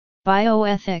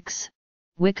Bioethics,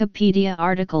 Wikipedia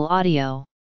article audio.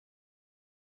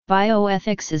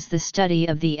 Bioethics is the study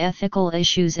of the ethical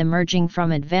issues emerging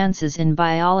from advances in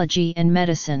biology and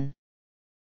medicine.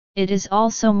 It is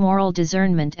also moral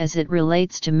discernment as it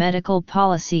relates to medical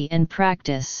policy and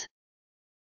practice.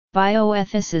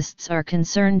 Bioethicists are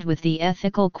concerned with the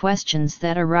ethical questions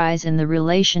that arise in the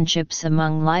relationships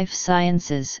among life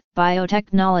sciences,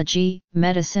 biotechnology,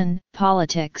 medicine,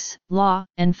 politics, law,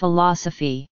 and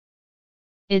philosophy.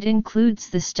 It includes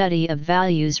the study of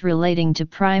values relating to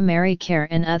primary care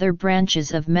and other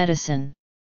branches of medicine.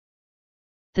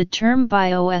 The term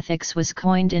bioethics was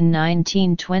coined in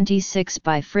 1926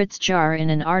 by Fritz Jahr in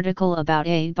an article about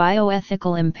a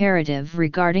bioethical imperative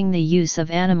regarding the use of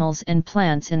animals and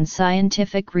plants in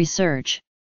scientific research.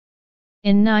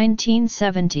 In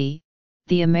 1970,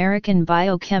 the American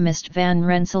biochemist Van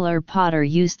Rensselaer Potter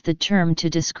used the term to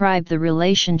describe the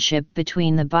relationship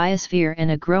between the biosphere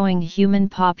and a growing human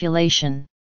population.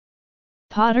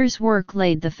 Potter's work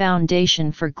laid the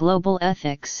foundation for global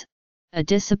ethics, a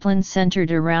discipline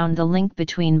centered around the link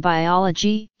between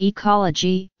biology,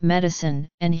 ecology, medicine,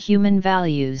 and human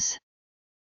values.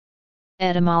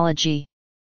 Etymology.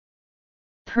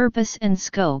 Purpose and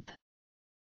scope.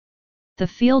 The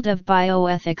field of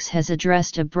bioethics has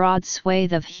addressed a broad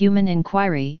swathe of human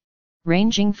inquiry,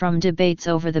 ranging from debates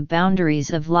over the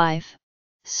boundaries of life,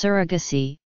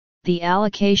 surrogacy, the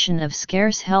allocation of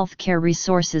scarce healthcare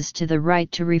resources to the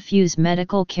right to refuse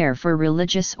medical care for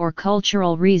religious or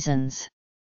cultural reasons.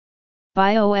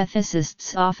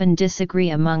 Bioethicists often disagree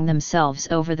among themselves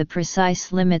over the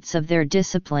precise limits of their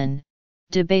discipline,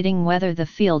 debating whether the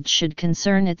field should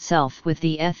concern itself with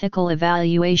the ethical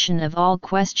evaluation of all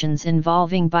questions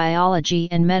involving biology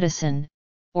and medicine,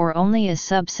 or only a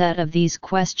subset of these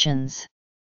questions.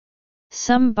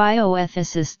 Some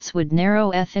bioethicists would narrow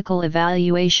ethical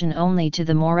evaluation only to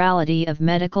the morality of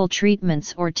medical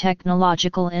treatments or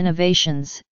technological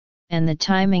innovations, and the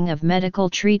timing of medical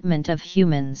treatment of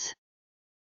humans.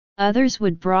 Others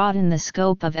would broaden the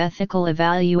scope of ethical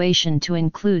evaluation to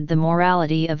include the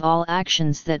morality of all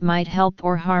actions that might help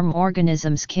or harm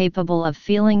organisms capable of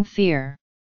feeling fear.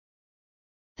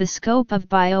 The scope of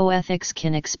bioethics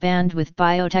can expand with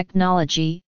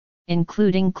biotechnology,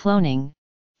 including cloning,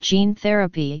 gene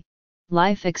therapy,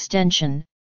 life extension,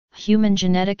 human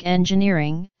genetic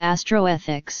engineering,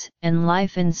 astroethics, and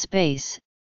life in space,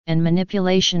 and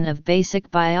manipulation of basic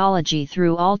biology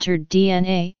through altered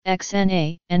DNA,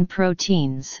 XNA, and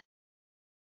proteins.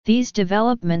 These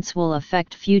developments will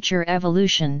affect future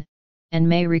evolution, and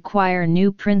may require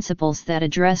new principles that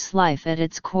address life at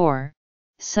its core,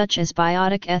 such as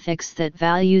biotic ethics that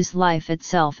values life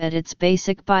itself at its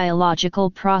basic biological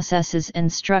processes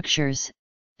and structures,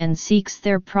 and seeks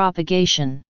their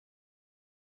propagation.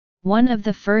 One of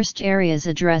the first areas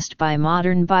addressed by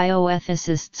modern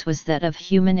bioethicists was that of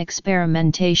human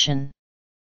experimentation.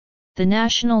 The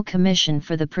National Commission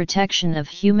for the Protection of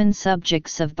Human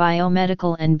Subjects of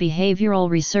Biomedical and Behavioral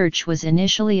Research was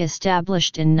initially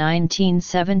established in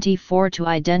 1974 to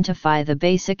identify the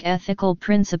basic ethical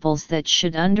principles that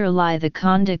should underlie the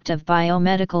conduct of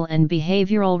biomedical and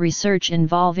behavioral research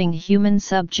involving human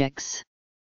subjects.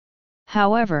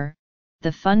 However,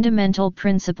 the fundamental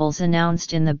principles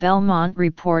announced in the Belmont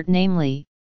Report, namely,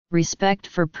 respect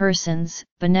for persons,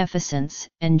 beneficence,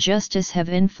 and justice, have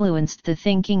influenced the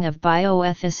thinking of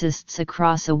bioethicists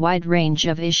across a wide range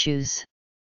of issues.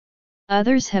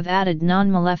 Others have added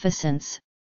non-maleficence,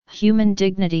 human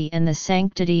dignity, and the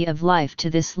sanctity of life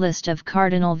to this list of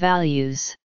cardinal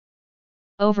values.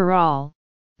 Overall,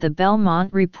 the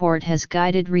Belmont Report has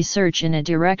guided research in a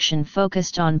direction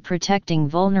focused on protecting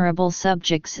vulnerable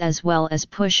subjects as well as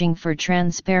pushing for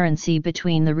transparency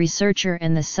between the researcher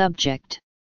and the subject.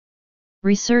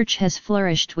 Research has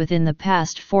flourished within the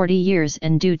past 40 years,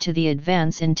 and due to the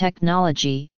advance in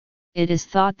technology, it is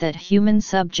thought that human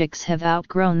subjects have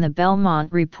outgrown the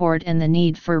Belmont Report and the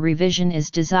need for revision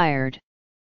is desired.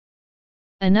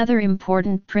 Another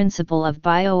important principle of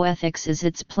bioethics is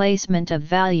its placement of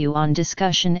value on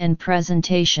discussion and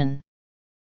presentation.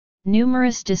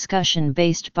 Numerous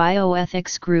discussion-based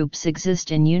bioethics groups exist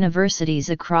in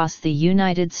universities across the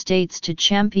United States to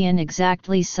champion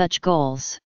exactly such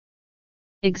goals.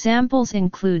 Examples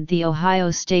include the Ohio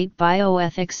State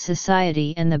Bioethics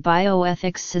Society and the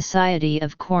Bioethics Society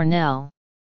of Cornell.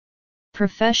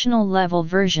 Professional-level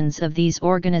versions of these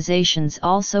organizations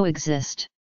also exist.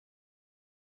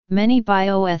 Many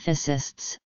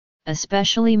bioethicists,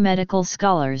 especially medical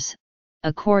scholars,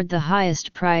 accord the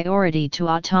highest priority to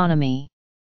autonomy.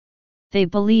 They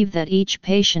believe that each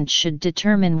patient should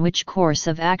determine which course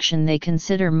of action they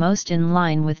consider most in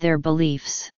line with their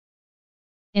beliefs.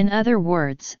 In other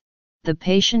words, the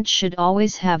patient should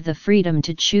always have the freedom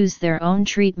to choose their own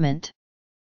treatment.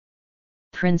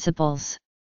 Principles.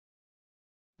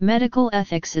 Medical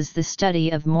ethics is the study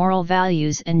of moral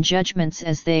values and judgments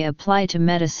as they apply to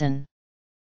medicine.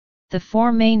 The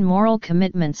four main moral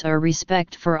commitments are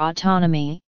respect for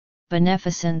autonomy,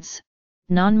 beneficence,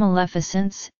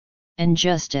 non-maleficence, and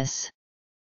justice.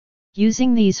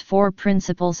 Using these four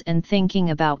principles and thinking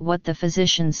about what the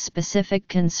physician's specific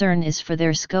concern is for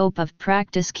their scope of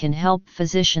practice can help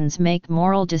physicians make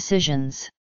moral decisions.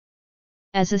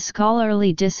 As a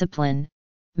scholarly discipline,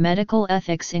 medical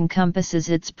ethics encompasses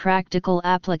its practical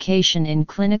application in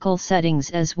clinical settings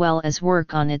as well as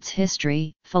work on its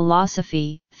history,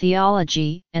 philosophy,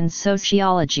 theology, and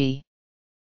sociology.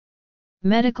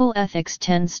 Medical ethics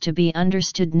tends to be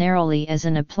understood narrowly as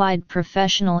an applied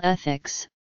professional ethics,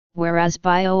 whereas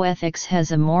bioethics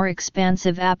has a more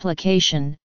expansive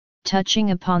application,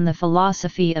 touching upon the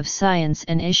philosophy of science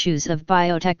and issues of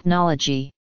biotechnology.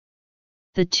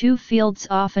 The two fields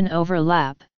often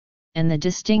overlap, and the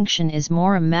distinction is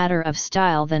more a matter of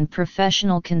style than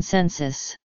professional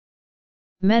consensus.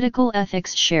 Medical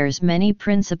ethics shares many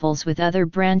principles with other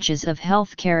branches of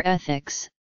healthcare ethics,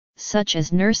 such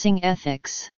as nursing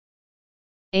ethics.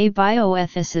 A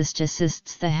bioethicist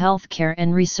assists the healthcare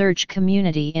and research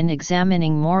community in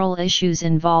examining moral issues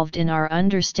involved in our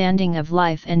understanding of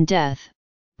life and death,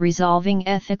 resolving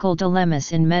ethical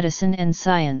dilemmas in medicine and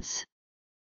science.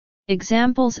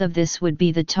 Examples of this would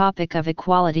be the topic of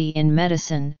equality in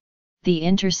medicine, the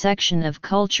intersection of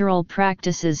cultural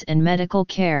practices and medical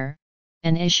care,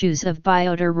 and issues of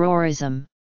bioterrorism.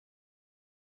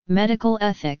 Medical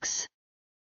ethics.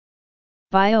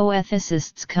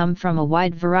 Bioethicists come from a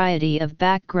wide variety of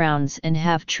backgrounds and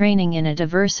have training in a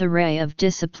diverse array of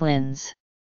disciplines.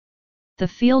 The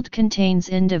field contains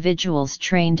individuals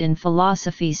trained in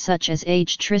philosophy such as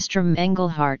H. Tristram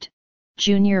Engelhardt,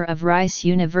 Jr. of Rice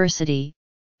University,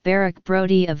 Barrick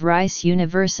Brody of Rice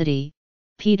University,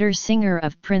 Peter Singer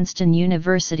of Princeton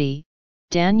University,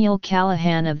 Daniel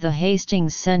Callahan of the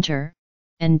Hastings Center,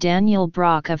 and Daniel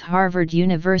Brock of Harvard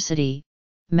University.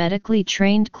 Medically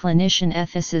trained clinician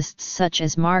ethicists such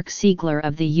as Mark Siegler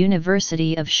of the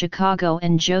University of Chicago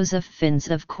and Joseph Fins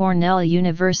of Cornell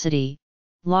University,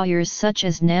 lawyers such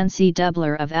as Nancy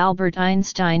Dubler of Albert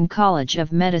Einstein College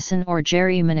of Medicine or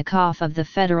Jerry Minikoff of the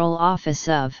Federal Office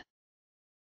of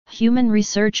Human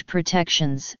Research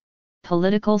Protections,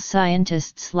 political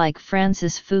scientists like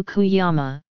Francis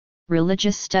Fukuyama,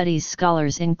 religious studies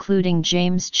scholars including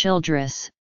James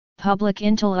Childress, public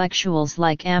intellectuals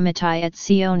like Amitai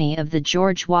Etzioni of the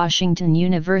George Washington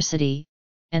University,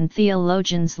 and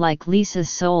theologians like Lisa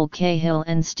Soul Cahill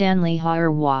and Stanley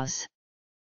Hauerwas.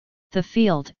 The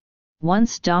field,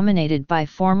 once dominated by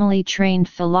formally trained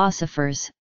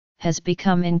philosophers, has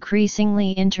become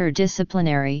increasingly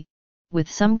interdisciplinary,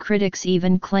 with some critics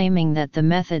even claiming that the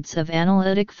methods of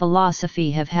analytic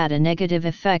philosophy have had a negative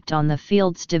effect on the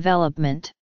field's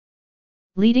development.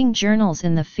 Leading journals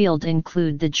in the field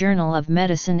include the Journal of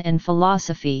Medicine and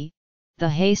Philosophy, the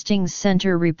Hastings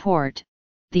Center Report,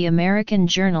 the American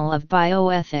Journal of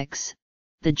Bioethics,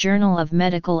 the Journal of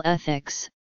Medical Ethics,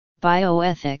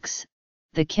 Bioethics,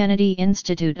 the Kennedy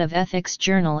Institute of Ethics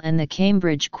Journal and the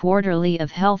Cambridge Quarterly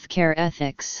of Healthcare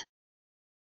Ethics.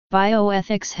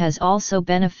 Bioethics has also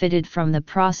benefited from the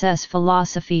process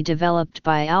philosophy developed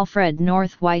by Alfred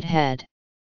North Whitehead.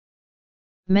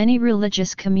 Many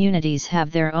religious communities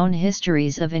have their own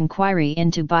histories of inquiry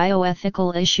into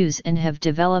bioethical issues and have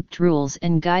developed rules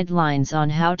and guidelines on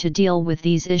how to deal with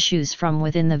these issues from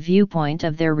within the viewpoint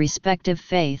of their respective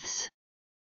faiths.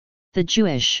 The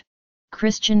Jewish,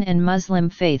 Christian and Muslim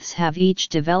faiths have each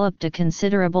developed a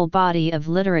considerable body of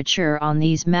literature on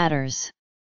these matters.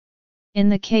 In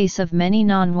the case of many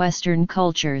non-Western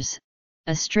cultures,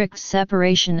 a strict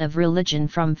separation of religion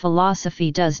from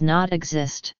philosophy does not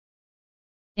exist.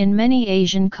 In many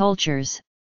Asian cultures,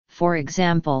 for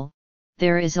example,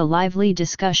 there is a lively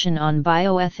discussion on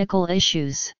bioethical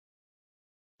issues.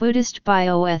 Buddhist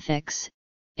bioethics,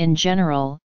 in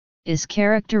general, is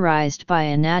characterized by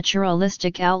a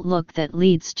naturalistic outlook that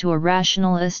leads to a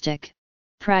rationalistic,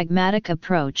 pragmatic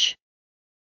approach.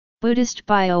 Buddhist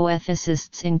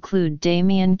bioethicists include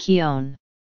Damien Keown.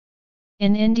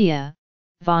 In India,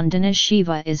 Vandana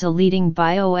Shiva is a leading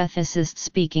bioethicist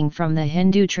speaking from the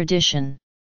Hindu tradition.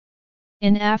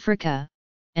 In Africa,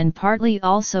 and partly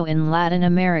also in Latin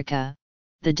America,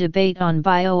 the debate on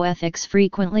bioethics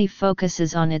frequently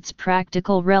focuses on its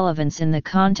practical relevance in the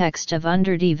context of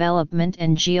underdevelopment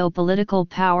and geopolitical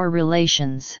power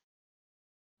relations.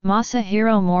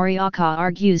 Masahiro Morioka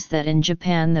argues that in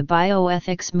Japan the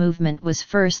bioethics movement was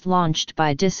first launched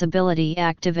by disability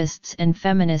activists and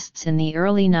feminists in the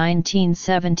early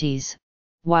 1970s,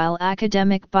 while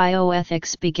academic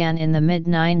bioethics began in the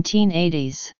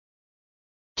mid-1980s.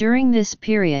 During this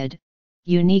period,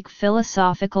 unique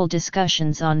philosophical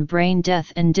discussions on brain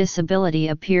death and disability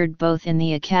appeared both in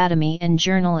the academy and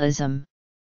journalism.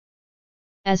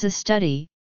 As a study,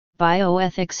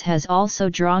 bioethics has also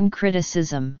drawn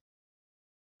criticism.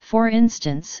 For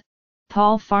instance,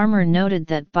 Paul Farmer noted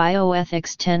that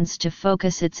bioethics tends to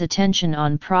focus its attention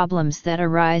on problems that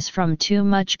arise from too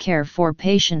much care for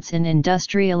patients in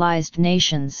industrialized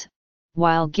nations,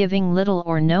 while giving little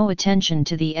or no attention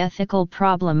to the ethical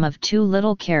problem of too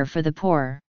little care for the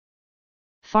poor.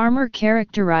 Farmer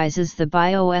characterizes the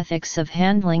bioethics of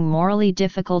handling morally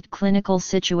difficult clinical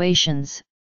situations,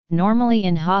 normally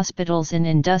in hospitals in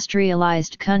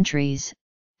industrialized countries,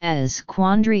 as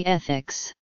quandary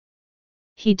ethics.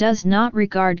 He does not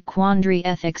regard quandary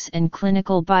ethics and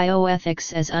clinical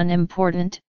bioethics as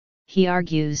unimportant, he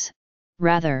argues,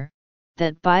 rather,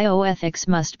 that bioethics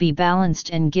must be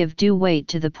balanced and give due weight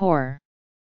to the poor.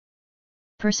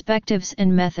 Perspectives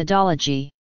and methodology.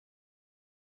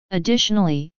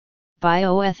 Additionally,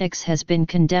 bioethics has been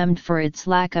condemned for its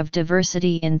lack of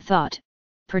diversity in thought,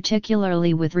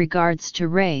 particularly with regards to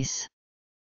race.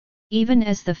 Even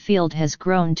as the field has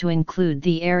grown to include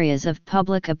the areas of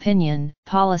public opinion,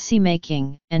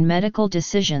 policymaking, and medical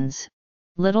decisions,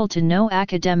 little to no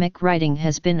academic writing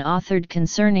has been authored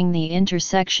concerning the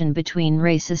intersection between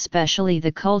race, especially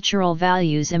the cultural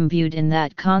values imbued in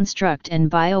that construct,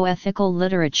 and bioethical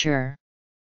literature.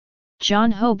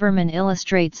 John Hoberman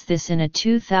illustrates this in a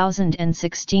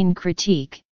 2016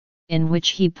 critique, in which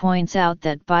he points out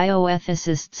that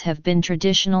bioethicists have been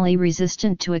traditionally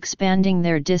resistant to expanding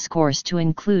their discourse to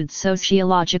include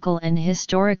sociological and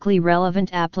historically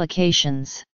relevant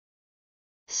applications.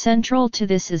 Central to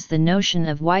this is the notion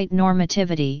of white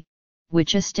normativity,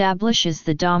 which establishes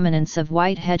the dominance of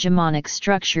white hegemonic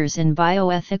structures in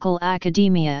bioethical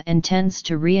academia and tends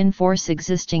to reinforce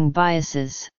existing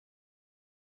biases.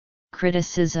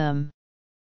 Criticism.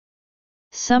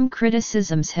 Some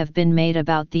criticisms have been made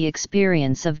about the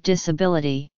experience of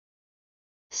disability.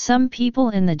 Some people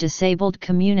in the disabled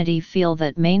community feel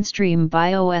that mainstream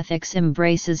bioethics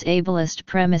embraces ableist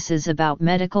premises about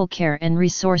medical care and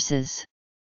resources.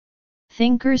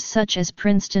 Thinkers such as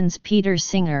Princeton's Peter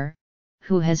Singer,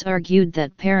 who has argued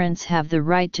that parents have the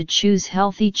right to choose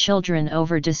healthy children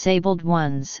over disabled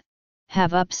ones,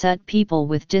 have upset people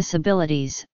with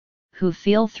disabilities, who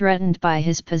feel threatened by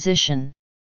his position.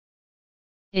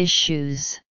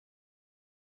 Issues.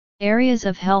 Areas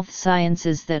of health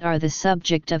sciences that are the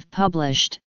subject of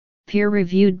published,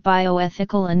 peer-reviewed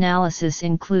bioethical analysis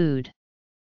include: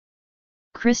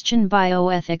 Christian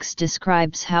bioethics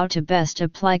describes how to best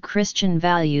apply Christian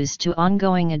values to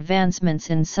ongoing advancements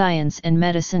in science and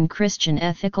medicine. Christian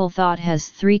ethical thought has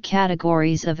three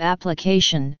categories of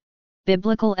application: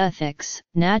 biblical ethics,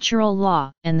 natural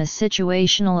law, and the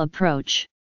situational approach.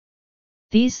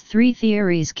 These three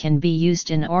theories can be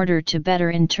used in order to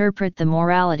better interpret the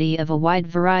morality of a wide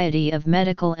variety of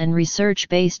medical and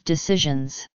research-based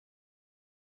decisions.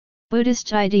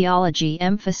 Buddhist ideology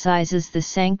emphasizes the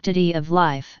sanctity of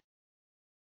life.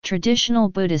 Traditional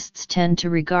Buddhists tend to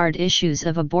regard issues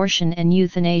of abortion and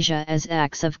euthanasia as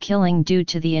acts of killing due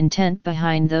to the intent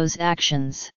behind those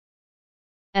actions.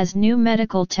 As new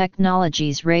medical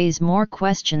technologies raise more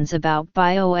questions about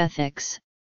bioethics,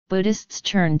 Buddhists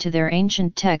turn to their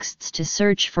ancient texts to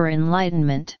search for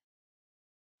enlightenment.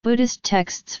 Buddhist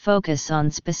texts focus on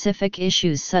specific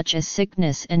issues such as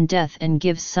sickness and death and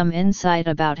give some insight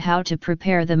about how to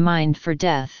prepare the mind for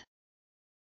death.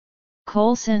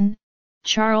 Colson,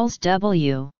 Charles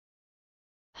W.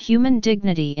 Human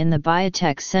Dignity in the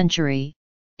Biotech Century,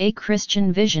 A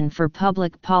Christian Vision for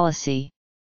Public Policy.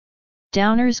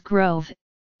 Downers Grove,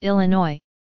 Illinois,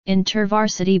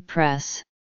 InterVarsity Press.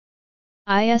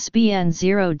 ISBN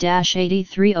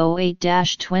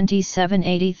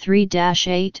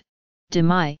 0-8308-2783-8,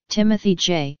 DeMai, Timothy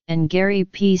J., and Gary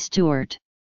P. Stewart.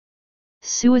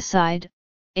 Suicide,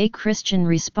 A Christian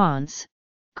Response,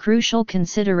 Crucial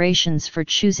Considerations for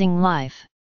Choosing Life.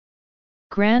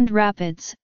 Grand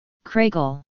Rapids,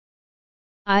 Craigle.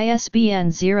 ISBN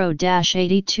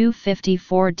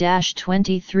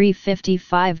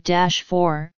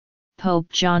 0-8254-2355-4, Pope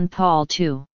John Paul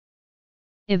II.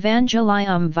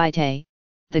 Evangelium Vitae,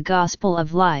 The Gospel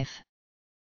of Life.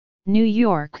 New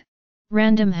York,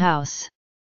 Random House.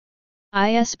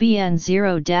 ISBN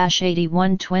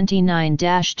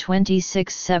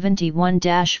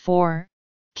 0-8129-2671-4,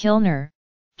 Kilner,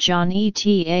 John et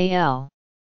al.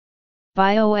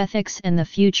 Bioethics and the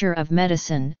Future of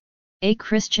Medicine, A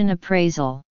Christian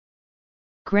Appraisal.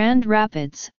 Grand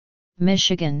Rapids,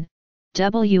 Michigan,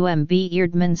 WMB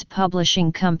Eerdmans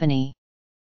Publishing Company.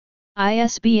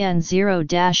 ISBN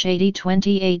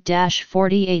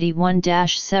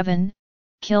 0-8028-4081-7,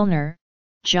 Kilner,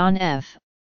 John F.,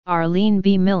 Arlene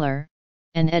B. Miller,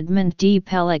 and Edmund D.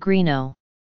 Pellegrino.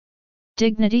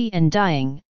 Dignity and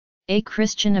Dying, A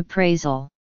Christian Appraisal.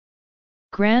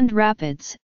 Grand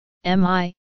Rapids,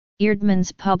 MI,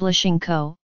 Eerdmans Publishing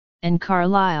Co., and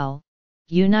Carlisle,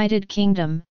 United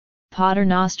Kingdom,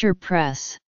 Paternoster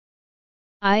Press.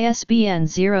 ISBN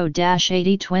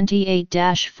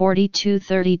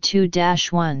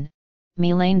 0-8028-4232-1,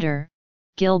 Melander,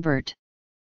 Gilbert.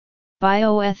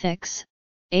 Bioethics,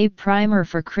 A Primer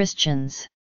for Christians.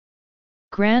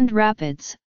 Grand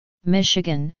Rapids,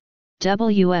 Michigan,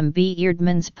 WMB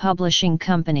Eerdmans Publishing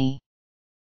Company.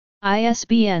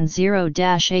 ISBN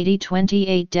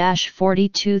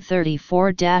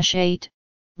 0-8028-4234-8,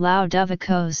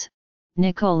 Laudovicos,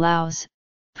 Nicolaus,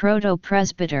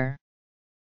 Proto-Presbyter.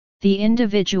 The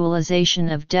Individualization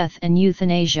of Death and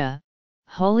Euthanasia,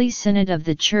 Holy Synod of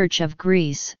the Church of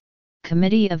Greece,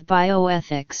 Committee of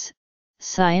Bioethics,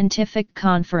 Scientific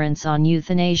Conference on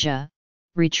Euthanasia,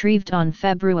 retrieved on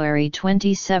February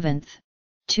 27,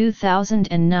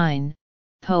 2009,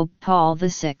 Pope Paul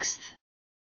VI.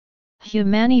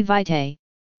 Humani Vitae,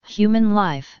 Human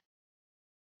Life.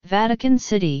 Vatican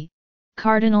City,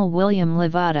 Cardinal William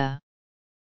Levada.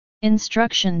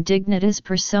 Instruction Dignitas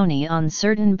Personae on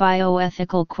Certain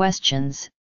Bioethical Questions,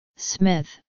 Smith,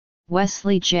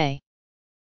 Wesley J.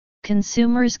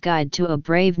 Consumer's Guide to a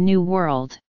Brave New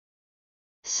World.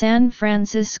 San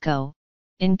Francisco,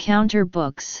 Encounter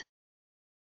Books.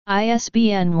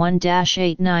 ISBN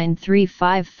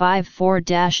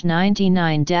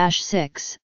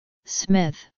 1-8935554-99-6,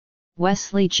 Smith,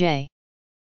 Wesley J.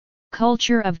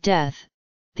 Culture of Death,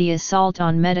 The Assault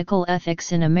on Medical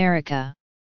Ethics in America.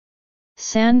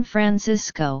 San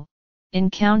Francisco,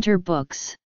 Encounter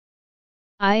Books.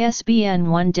 ISBN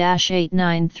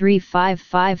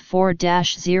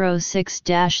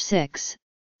 1-8935554-06-6,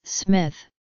 Smith,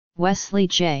 Wesley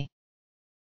J.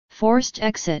 Forced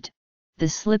Exit, The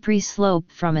Slippery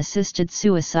Slope from Assisted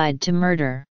Suicide to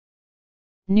Murder.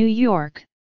 New York,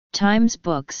 Times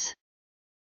Books.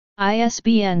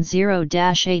 ISBN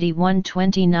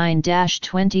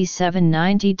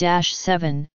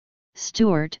 0-8129-2790-7,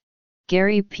 Stewart,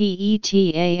 Gary P.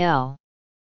 et.al.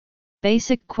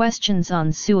 Basic Questions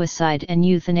on Suicide and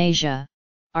Euthanasia,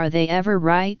 Are They Ever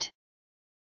Right?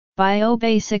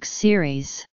 Biobasics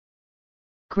Series.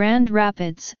 Grand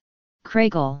Rapids,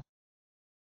 Craigle.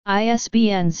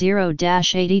 ISBN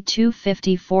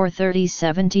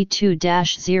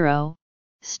 0-82543072-0,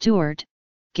 Stewart,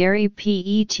 Gary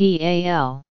P.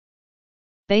 et.al.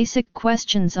 Basic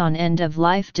Questions on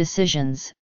End-of-Life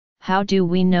Decisions, How Do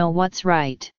We Know What's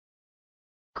Right?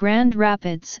 Grand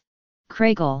Rapids,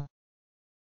 Craigle.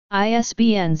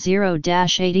 ISBN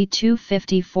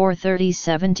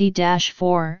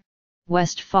 0-82543070-4,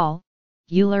 Westfall,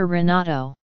 Euler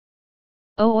Renato.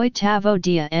 O oitavo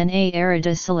dia na era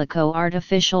de silico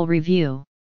Artificial Review.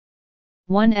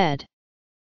 1 ed.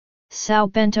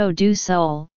 São Bento do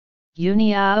Sul,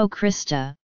 União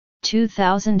Cristã,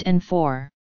 2004.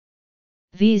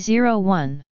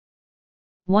 V01.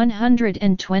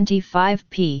 125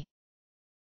 p.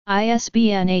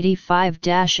 ISBN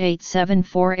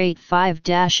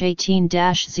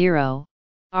 85-87485-18-0,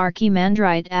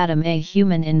 Archimandrite Adam A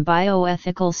Human in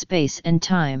Bioethical Space and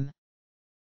Time.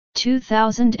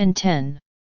 2010.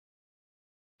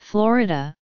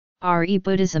 Florida, R.E.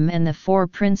 Buddhism and the Four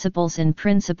Principles and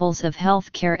Principles of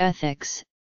Healthcare Ethics,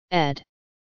 ed.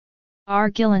 R.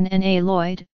 Gillen and A.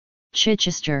 Lloyd,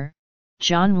 Chichester,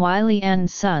 John Wiley &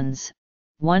 Sons,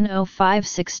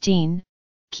 10516,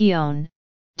 Keown,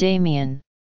 Damien.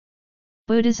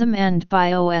 Buddhism and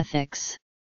Bioethics.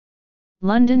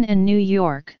 London and New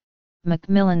York,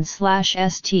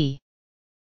 Macmillan/St.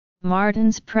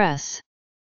 Martin's Press.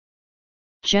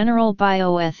 General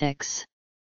Bioethics.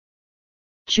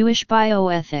 Jewish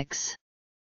Bioethics.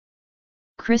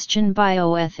 Christian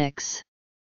Bioethics.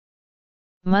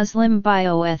 Muslim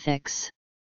Bioethics.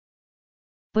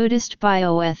 Buddhist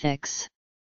Bioethics.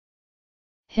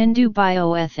 Hindu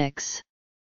Bioethics.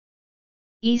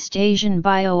 East Asian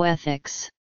Bioethics.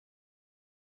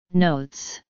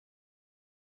 Notes